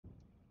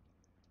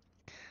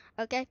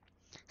Okay,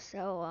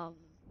 so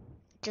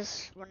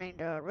just running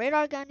the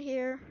radar gun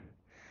here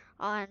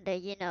on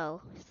the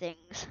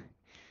things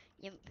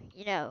you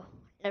you know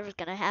never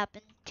gonna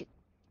happen to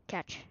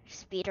catch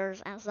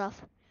speeders and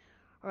stuff.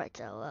 Alright,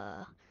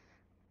 so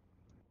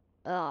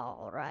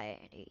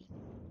alrighty.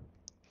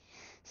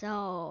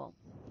 So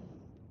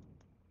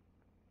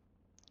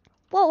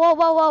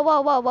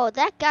whoa,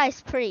 that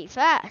guy's pretty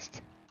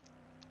fast.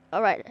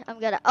 Alright, I'm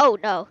gonna oh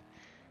no.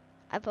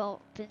 I've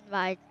opened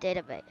my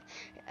database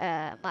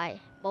my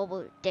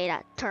mobile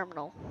data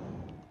terminal.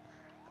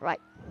 Right.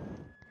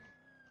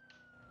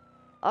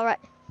 Alright.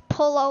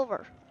 Pull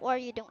over. What are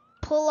you doing?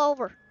 Pull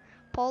over.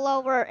 Pull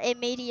over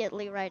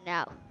immediately right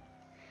now.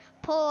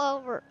 Pull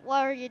over.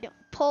 What are you doing?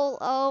 Pull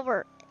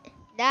over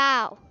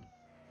now.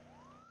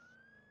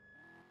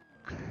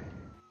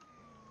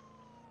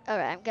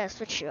 Alright, I'm gonna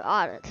switch you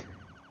audit.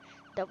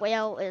 The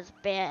whale is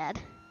bad.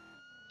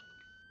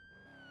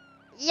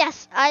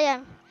 Yes, I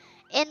am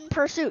in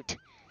pursuit.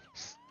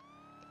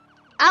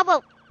 I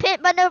will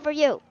pit maneuver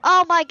you.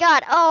 Oh my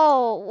god.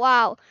 Oh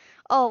wow.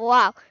 Oh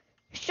wow.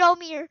 Show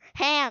me your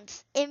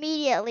hands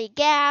immediately.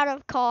 Get out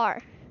of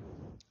car.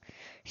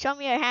 Show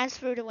me your hands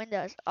through the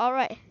windows.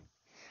 Alright.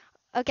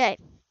 Okay.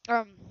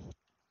 Um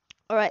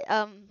alright,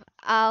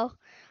 I'll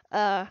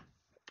uh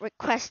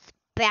request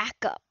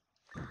backup.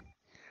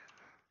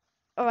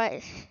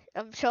 Alright.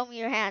 Show me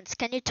your hands.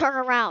 Can you turn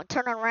around?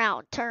 Turn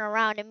around. Turn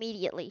around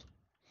immediately.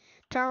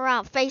 Turn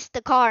around. Face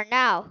the car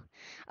now.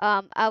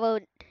 I will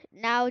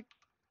now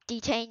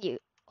detain you.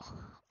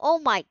 Oh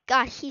my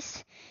god,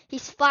 he's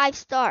 5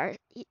 stars.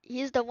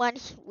 He's the one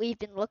we've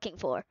been looking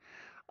for.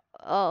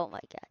 Oh my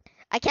god.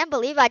 I can't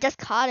believe I just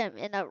caught him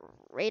in a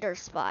radar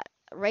spot.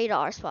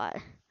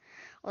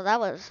 Well, that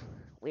was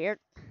weird.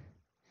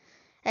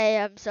 Hey,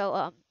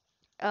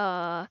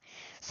 uh,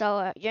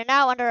 you're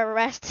now under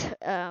arrest,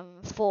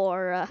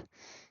 for,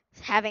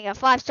 having a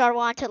 5-star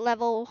wanted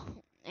level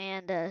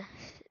and,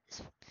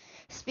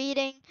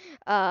 speeding,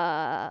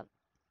 uh,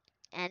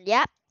 and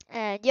yeah,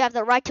 and you have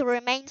the right to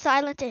remain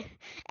silent.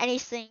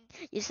 Anything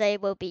you say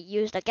will be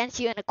used against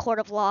you in a court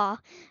of law.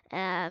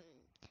 Um,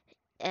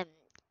 and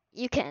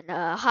you can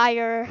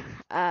hire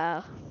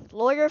a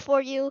lawyer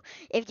for you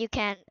if you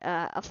can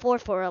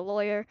afford for a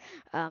lawyer.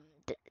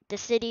 The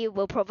city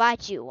will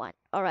provide you one.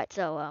 All right,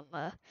 so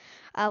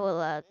I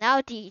will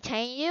now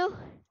detain you.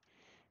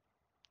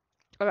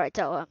 All right,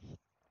 so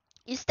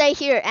you stay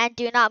here and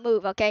do not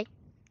move. Okay,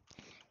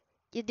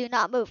 you do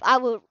not move. I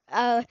will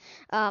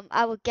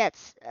get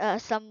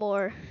some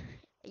more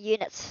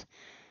units.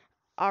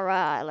 All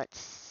right,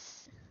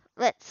 let's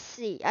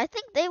see. I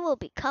think they will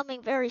be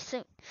coming very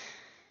soon.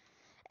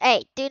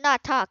 Hey, do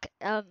not talk.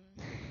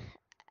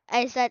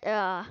 I said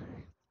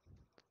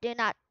do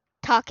not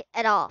talk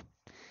at all.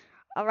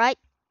 All right.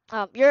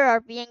 You are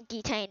being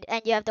detained,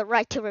 and you have the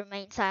right to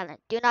remain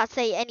silent. Do not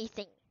say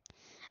anything.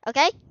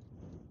 Okay?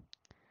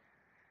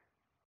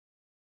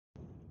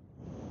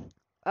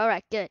 All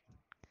right. Good.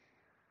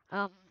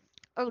 Um,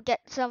 I'll get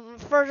some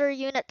further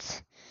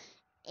units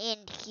in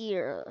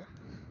here.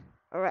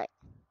 All right.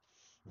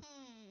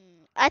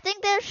 I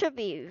think they should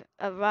be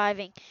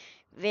arriving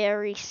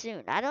very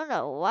soon. I don't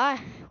know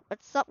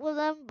what's up with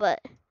them, but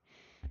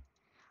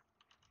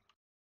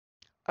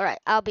all right.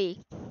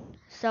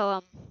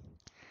 So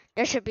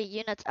there should be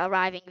units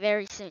arriving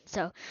very soon.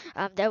 So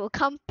they will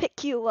come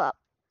pick you up.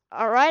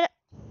 All right.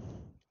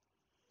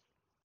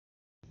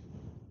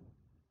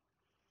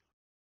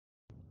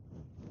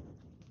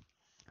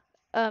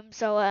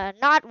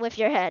 Not with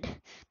your head,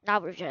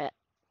 not with your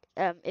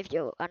head. If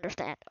you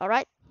understand. All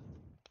right.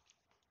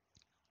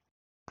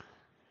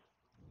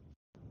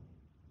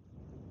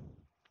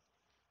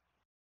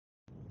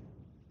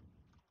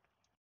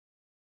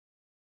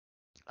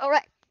 All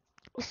right.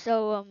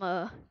 So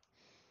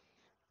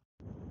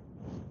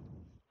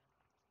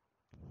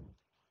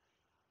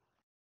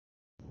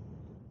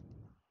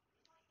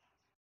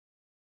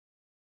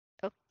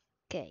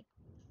okay.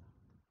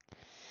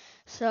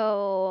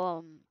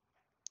 So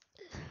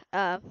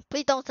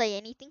please don't say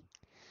anything,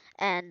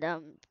 and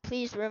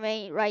please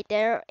remain right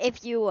there.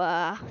 If you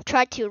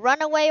try to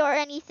run away or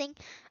anything,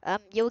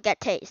 you'll get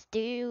tased. Do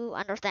you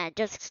understand?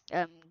 Just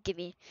give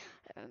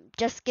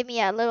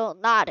me a little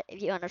nod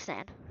if you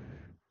understand.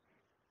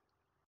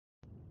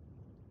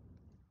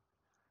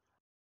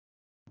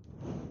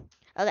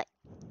 Okay.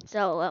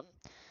 So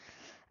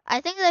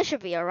I think they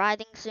should be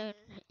arriving soon.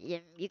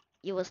 You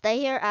will stay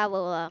here. I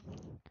will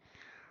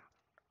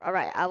all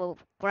right. I will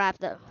grab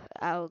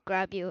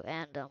you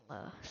and I'm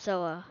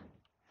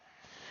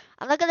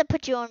not gonna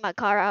put you on my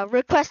car. I'll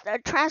request a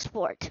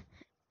transport.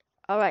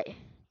 All right.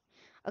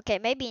 Okay,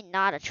 maybe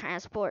not a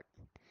transport,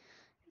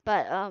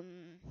 but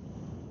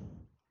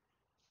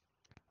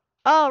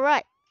all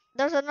right.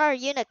 There's another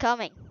unit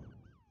coming.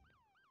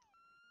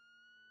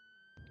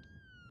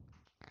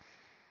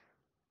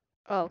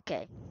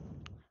 Okay.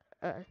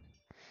 Uh.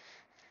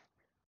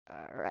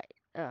 All right.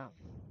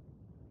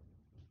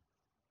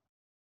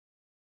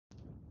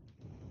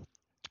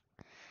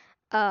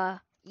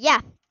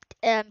 Yeah.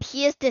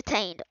 He is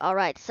detained. All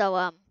right.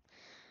 So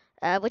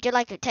Would you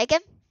like to take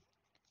him?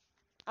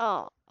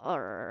 Oh,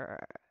 or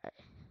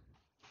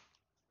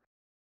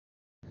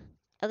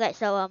okay.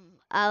 So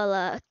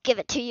I'll give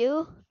it to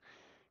you.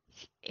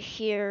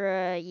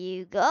 Here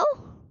you go.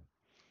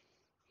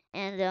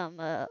 And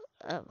uh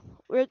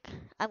we're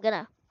I'm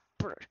gonna,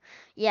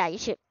 yeah, you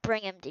should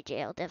bring him to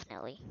jail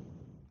definitely.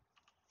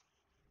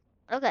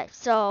 Okay,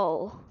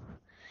 so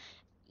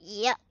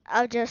yeah,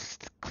 I'll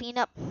just clean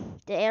up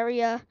the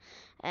area,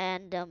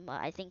 and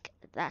I think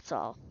that's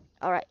all.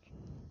 All right.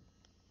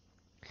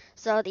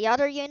 So the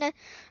other unit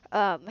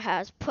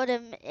has put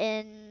him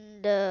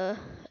in the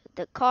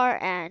car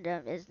and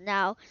is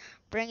now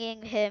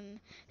bringing him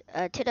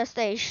to the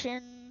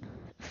station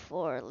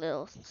for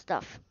little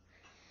stuff.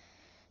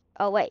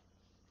 Oh wait.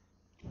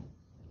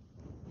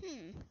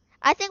 Hmm.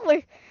 I think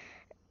we're.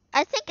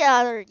 I think the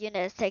other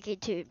unit is taking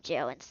to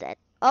jail instead.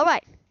 All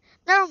right.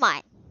 Never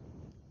mind.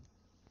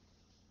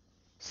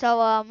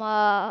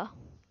 So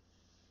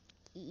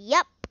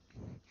yep.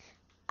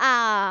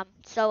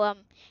 So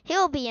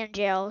he'll be in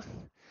jail.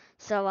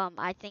 So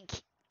I think,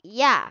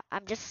 yeah.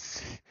 I'm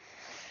just.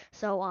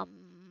 So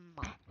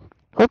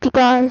hope you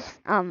guys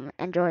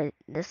enjoy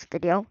this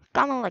video.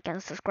 Comment, like,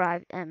 and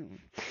subscribe. And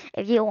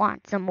if you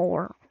want some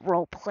more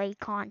roleplay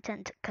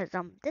content, cause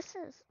this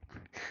is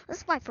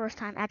my first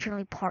time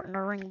actually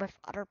partnering with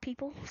other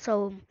people.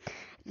 So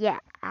yeah,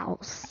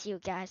 I'll see you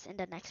guys in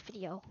the next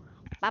video.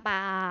 Bye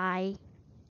bye.